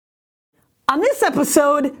On this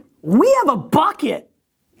episode, we have a bucket.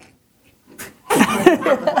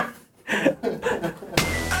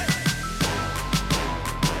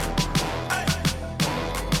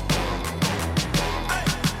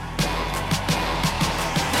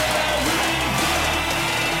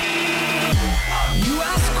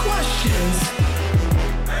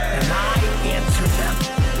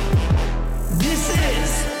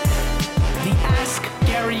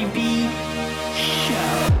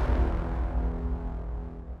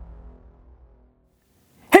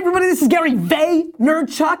 This is Gary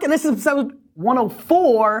Vaynerchuk, and this is episode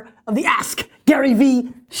 104 of the Ask Gary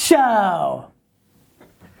V Show. All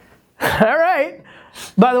right.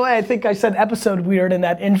 By the way, I think I said episode weird in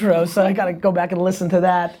that intro, so I gotta go back and listen to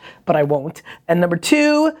that, but I won't. And number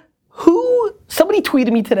two, somebody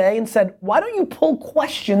tweeted me today and said, why don't you pull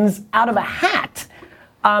questions out of a hat?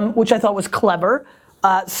 Which I thought was clever.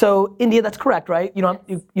 So India, that's correct, right? You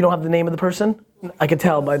don't have the name of the person? I could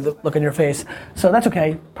tell by the look on your face. So that's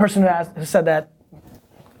okay. Person who said that,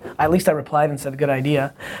 at least I replied and said, good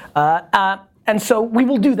idea. And so we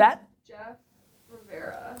will do that.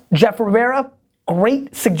 Jeff Rivera,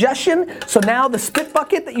 great suggestion. So now the spit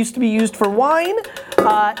bucket that used to be used for wine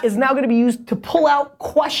is now gonna be used to pull out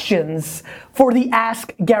questions for the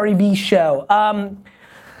Ask Gary V Show.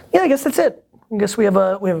 Yeah, I guess that's it. I guess we have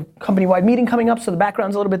a company-wide meeting coming up, so the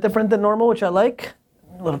background's a little bit different than normal, which I like.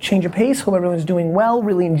 A little change of pace. Hope everyone's doing well,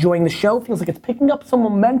 really enjoying the show. Feels like it's picking up some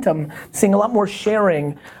momentum, seeing a lot more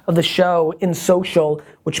sharing of the show in social,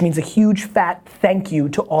 which means a huge fat thank you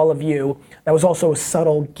to all of you. That was also a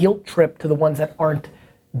subtle guilt trip to the ones that aren't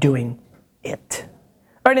doing it.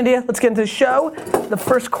 All right, India, let's get into the show. The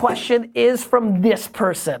first question is from this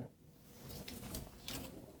person.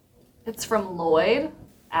 It's from Lloyd,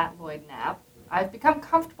 at Lloyd Knapp. I've become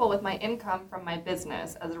comfortable with my income from my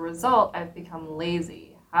business. As a result, I've become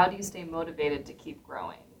lazy. How do you stay motivated to keep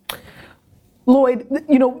growing? Lloyd,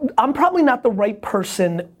 I'm probably not the right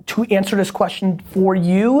person to answer this question for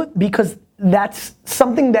you because that's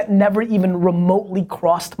something that never even remotely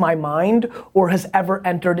crossed my mind or has ever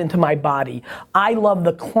entered into my body. I love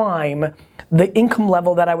the climb. The income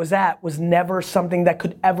level that I was at was never something that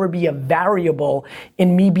could ever be a variable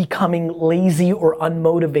in me becoming lazy or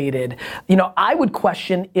unmotivated. I would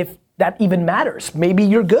question if that even matters. Maybe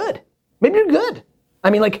you're good. Maybe you're good. I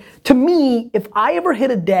mean, to me, if I ever hit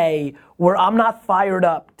a day where I'm not fired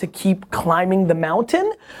up to keep climbing the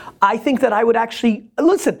mountain, I think that I would actually,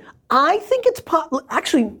 listen, I think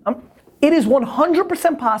it is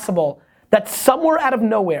 100% possible that somewhere out of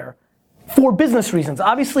nowhere, for business reasons,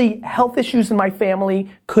 obviously health issues in my family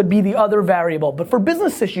could be the other variable, but for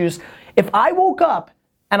business issues, if I woke up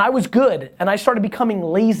and I was good and I started becoming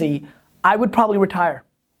lazy, I would probably retire.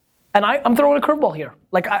 And I'm throwing a curveball here.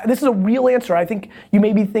 This is a real answer. I think you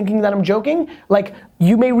may be thinking that I'm joking.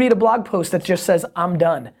 You may read a blog post that just says, I'm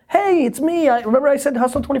done. Hey, it's me. Remember I said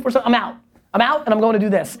hustle 24/7? I'm out and I'm going to do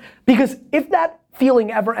this. Because if that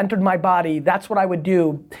feeling ever entered my body, that's what I would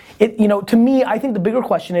do. To me, I think the bigger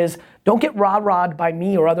question is, don't get rah-rahed by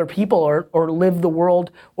me or other people or live the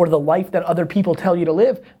world or the life that other people tell you to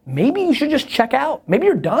live. Like you should just check out. Maybe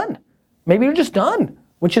you're done. Maybe you're just done,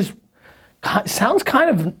 which sounds kind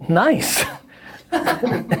of nice.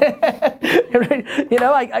 Maybe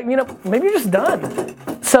you're just done.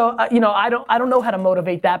 So, I don't know how to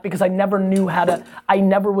motivate that because I never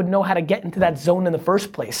would know how to get into that zone in the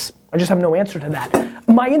first place. I just have no answer to that.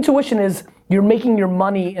 My intuition is you're making your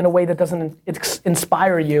money in a way that doesn't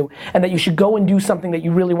inspire you and that you should go and do something that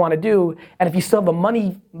you really want to do. And if you still have a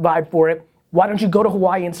money vibe for it, why don't you go to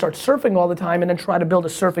Hawaii and start surfing all the time and then try to build a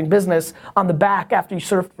surfing business on the back after you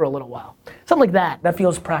surfed for a little while? Something like that. That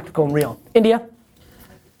feels practical and real. India?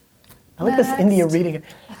 I like this India reading it.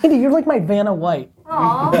 India, you're like my Vanna White.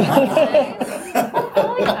 Aww, nice. I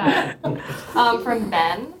like that. From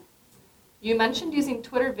Ben, you mentioned using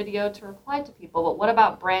Twitter video to reply to people, but what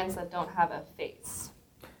about brands that don't have a face?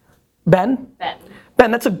 Ben? Ben,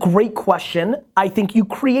 that's a great question. I think you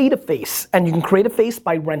create a face, and you can create a face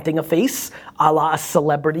by renting a face, a la a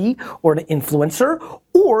celebrity or an influencer,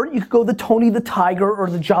 or you could go the Tony the Tiger or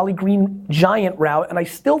the Jolly Green Giant route, and I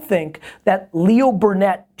still think that Leo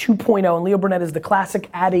Burnett 2.0, and Leo Burnett is the classic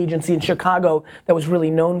ad agency in Chicago that was really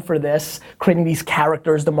known for this, creating these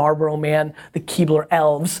characters, the Marlboro Man, the Keebler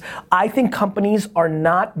Elves. I think companies are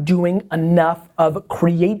not doing enough of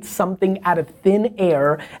create something out of thin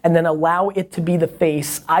air and then allow it to be the face.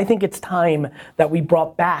 I think it's time that we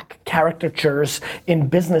brought back caricatures in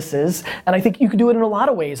businesses, and I think you could do it in a lot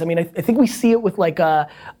of ways. I mean, I think we see it with like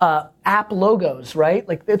app logos, right?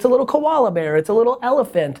 Like it's a little koala bear, it's a little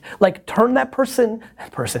elephant. Like turn that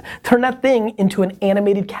turn that thing into an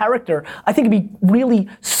animated character. I think it'd be really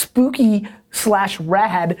spooky /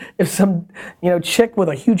 rad if some chick with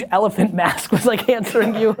a huge elephant mask was like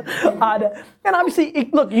answering you on, and obviously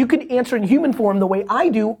look, you could answer in human form the way I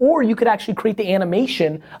do, or you could actually create the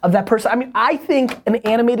animation of that person. I mean, I think an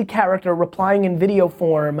animated character replying in video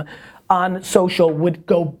form on social would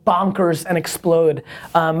go bonkers and explode.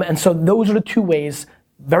 And so those are the two ways.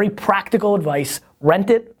 Very practical advice.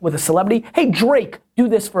 Rent it with a celebrity. Hey, Drake, do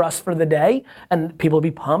this for us for the day. And people will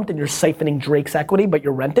be pumped and you're siphoning Drake's equity, but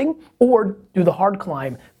you're renting. Or do the hard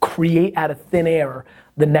climb. Create out of thin air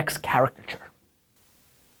the next caricature.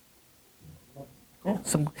 Yeah,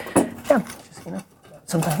 sometimes,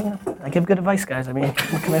 I give good advice, guys. I mean,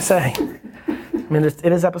 what can I say? I mean, it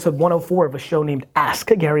is episode 104 of a show named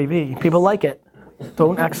Ask Gary Vee. People like it.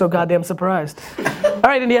 Don't act so goddamn surprised. All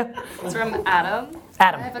right, India. It's from Adam.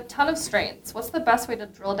 Adam. I have a ton of strengths. What's the best way to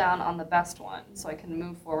drill down on the best one so I can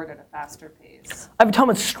move forward at a faster pace? I have a ton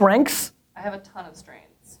of strengths. I have a ton of strengths.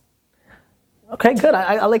 Okay, good.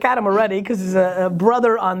 I like Adam already because he's a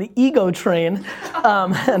brother on the ego train,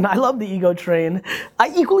 and I love the ego train. I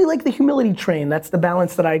equally like the humility train. That's the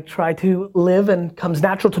balance that I try to live and comes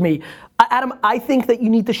natural to me. Adam, I think that you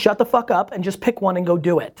need to shut the fuck up and just pick one and go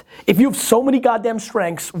do it. If you have so many goddamn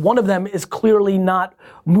strengths, one of them is clearly not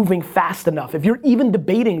moving fast enough. If you're even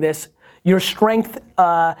debating this, your strength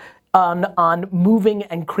on moving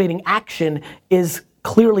and creating action is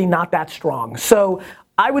clearly not that strong. So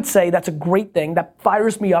I would say that's a great thing that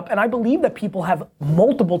fires me up, and I believe that people have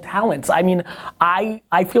multiple talents. I mean, I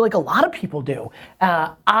feel like a lot of people do.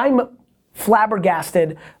 I'm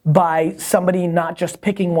flabbergasted by somebody not just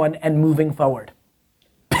picking one and moving forward.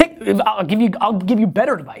 I'll give you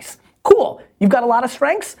better advice. Cool, you've got a lot of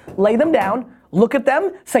strengths, lay them down, look at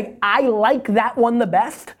them, say, I like that one the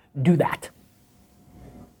best, do that.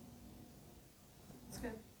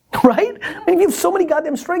 Right? I mean, if you have so many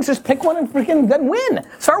goddamn strengths, just pick one and freaking then win.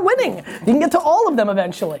 Start winning. You can get to all of them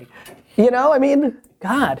eventually. I mean,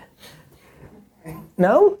 God.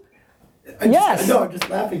 No? Yes. No, I'm just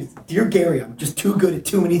laughing. Dear Gary, I'm just too good at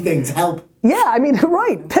too many things. Help. Yeah, I mean,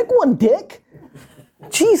 right. Pick one, dick.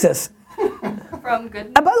 Jesus. From Good.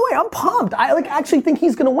 And by the way, I'm pumped. I actually think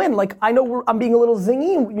he's gonna win. Like, I know I'm being a little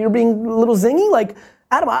zingy. You're being a little zingy. Like,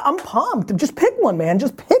 Adam, I'm pumped. Just pick one, man.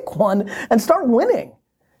 Just pick one and start winning.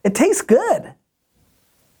 It tastes good.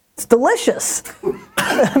 It's delicious.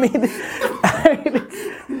 I mean,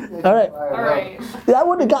 all right. All right. That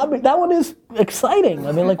one got me. That one is exciting.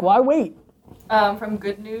 I mean, like, why wait? From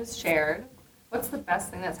Good News Shared, what's the best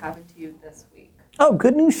thing that's happened to you this week? Oh,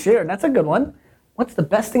 Good News Shared. That's a good one. What's the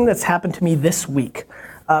best thing that's happened to me this week?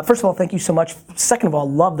 First of all, thank you so much. Second of all,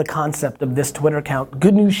 love the concept of this Twitter account.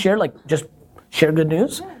 Good News Shared, like just share good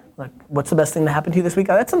news. Yeah. Like, what's the best thing that happened to you this week?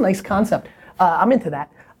 Oh, that's a nice concept. I'm into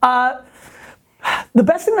that. The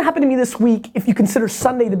best thing that happened to me this week, if you consider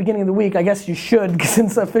Sunday the beginning of the week, I guess you should,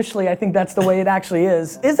 since officially I think that's the way it actually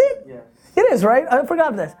is. Is it? Yeah. It is, right? I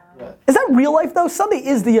forgot this. Yeah. Is that real life though? Sunday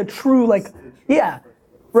is the true, like, yeah,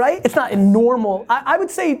 right? It's not a normal. I would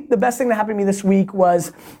say the best thing that happened to me this week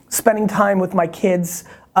was spending time with my kids,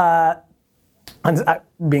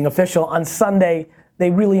 being official, on Sunday. They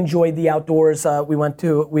really enjoyed the outdoors.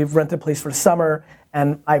 We've rented a place for the summer,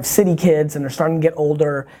 and I have city kids, and they're starting to get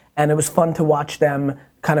older, and it was fun to watch them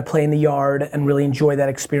kind of play in the yard and really enjoy that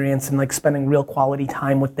experience and like spending real quality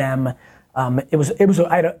time with them. I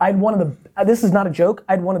had one of the, this is not a joke,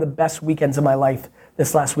 I had one of the best weekends of my life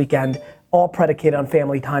this last weekend, all predicated on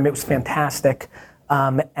family time. It was fantastic,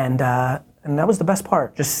 and that was the best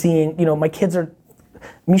part. Just seeing, my kids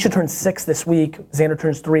Misha turns 6 this week, Xander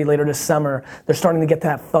turns 3 later this summer. They're starting to get to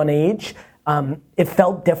that fun age. It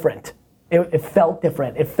felt different. It felt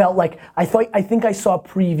different. It felt like, I think I saw a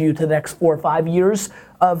preview to the next 4 or 5 years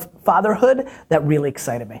of fatherhood that really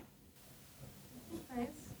excited me. Nice.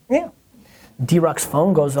 Yeah. D-Rock's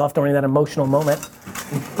phone goes off during that emotional moment.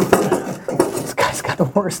 This guy's got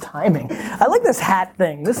the worst timing. I like this hat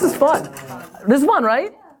thing. This is fun. This is fun,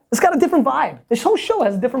 right? It's got a different vibe. This whole show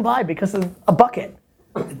has a different vibe because of a bucket.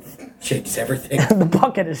 Changes everything. The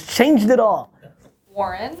bucket has changed it all.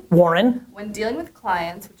 Warren, when dealing with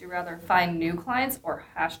clients, would you rather find new clients or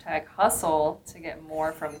 #hustle to get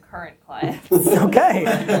more from current clients? Okay,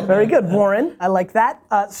 very good, Warren. I like that.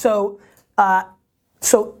 So I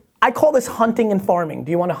call this hunting and farming.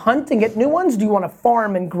 Do you want to hunt and get new ones? Do you want to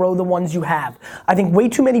farm and grow the ones you have? I think way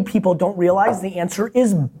too many people don't realize the answer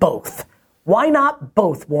is both. Why not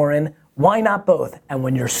both, Warren? Why not both? And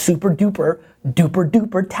when you're super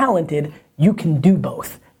duper talented, you can do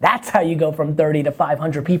both. That's how you go from 30 to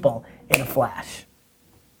 500 people in a flash.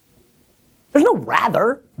 There's no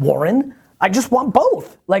rather, Warren. I just want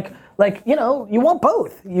both. Like you know, you want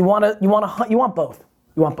both. You want both. You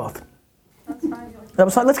want both. That's fine. That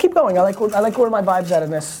was fine. Let's keep going. I like where my vibe's at in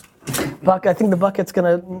this. Buck, I think the bucket's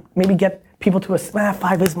gonna maybe get people to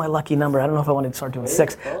 5 is my lucky number. I don't know if I want to start doing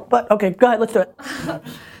 6, but okay, go ahead, let's do it.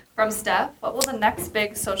 From Steph, what will the next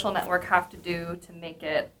big social network have to do to make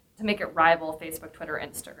it rival Facebook, Twitter,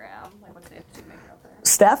 Instagram? Like, what do they have to do to make it up there?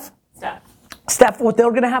 Steph, what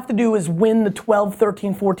they're gonna have to do is win the 12,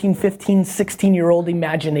 13, 14, 15, 16-year-old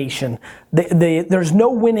imagination. There's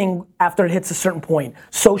no winning after it hits a certain point.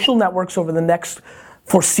 Social networks over the next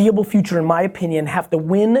foreseeable future, in my opinion, have to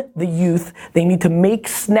win the youth. They need to make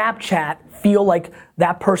Snapchat feel like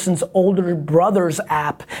that person's older brother's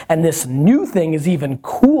app, and this new thing is even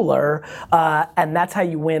cooler, and that's how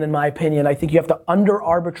you win, in my opinion. I think you have to under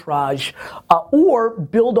arbitrage or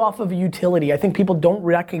build off of a utility. I think people don't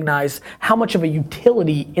recognize how much of a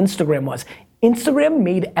utility Instagram was. Instagram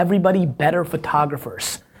made everybody better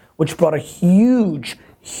photographers, which brought a huge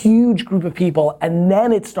group of people, and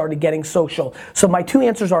then it started getting social. So my two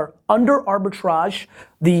answers are under arbitrage,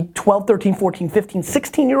 the 12, 13, 14, 15,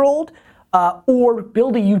 16-year-old, or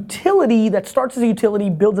build a utility that starts as a utility,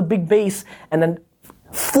 builds a big base, and then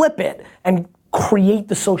flip it and create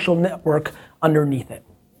the social network underneath it.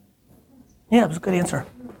 Yeah, it was a good answer.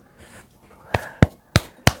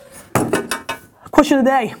 Question of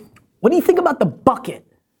the day. What do you think about the bucket?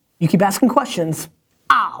 You keep asking questions,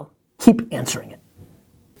 I'll keep answering it.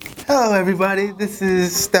 Hello everybody, this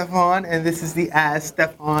is Stefan, and this is the Ask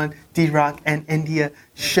Stefan, D-Rock, and India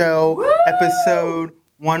show, episode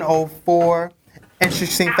 104.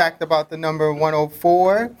 Interesting fact about the number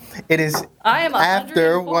 104, it is I am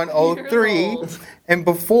after 103 and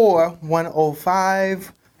before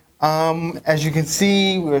 105. As you can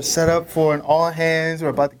see, we're set up for an all hands. We're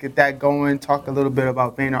about to get that going, talk a little bit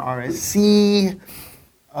about Vayner RSC.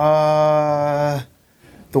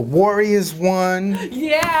 The Warriors won.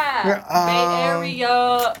 Yeah! Bay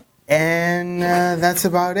Area! And that's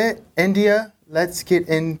about it. India, let's get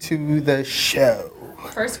into the show.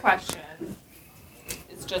 First question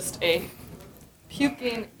is just a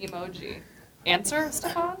puking emoji. Answer,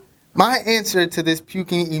 Stefan? My answer to this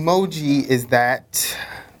puking emoji is that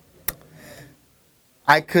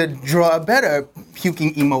I could draw a better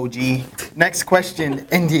puking emoji. Next question,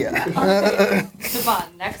 India.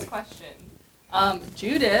 Stefan, next question.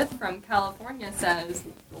 Judith from California says,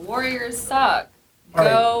 the Warriors suck.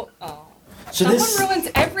 Go. Oh. So Someone ruins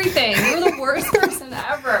everything. You're the worst person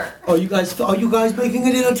ever. Are you guys making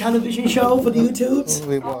it in a television show for the YouTubes?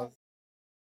 We will.